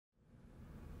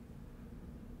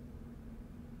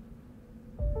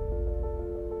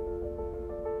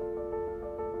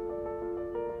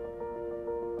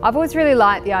I've always really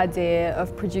liked the idea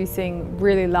of producing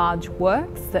really large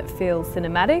works that feel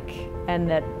cinematic and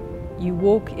that you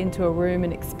walk into a room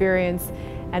and experience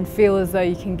and feel as though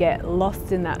you can get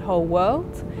lost in that whole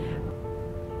world.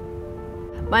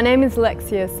 My name is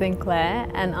Alexia Sinclair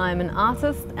and I'm an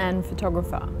artist and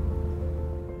photographer.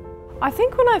 I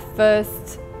think when I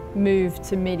first moved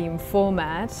to medium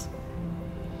format,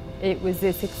 it was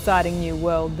this exciting new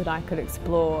world that I could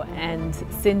explore, and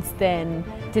since then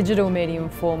digital medium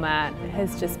format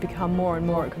has just become more and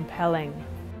more compelling.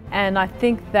 And I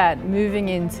think that moving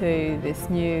into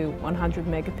this new 100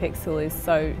 megapixel is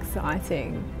so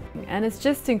exciting. And it's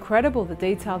just incredible the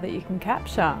detail that you can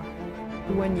capture.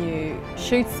 When you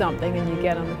shoot something and you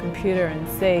get on the computer and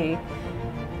see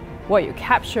what you're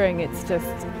capturing, it's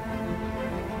just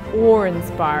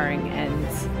awe-inspiring, and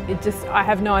I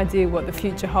have no idea what the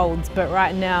future holds, but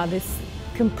right now this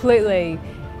completely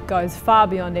goes far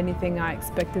beyond anything I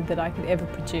expected that I could ever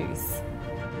produce.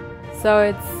 So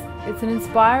it's an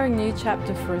inspiring new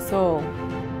chapter for us all.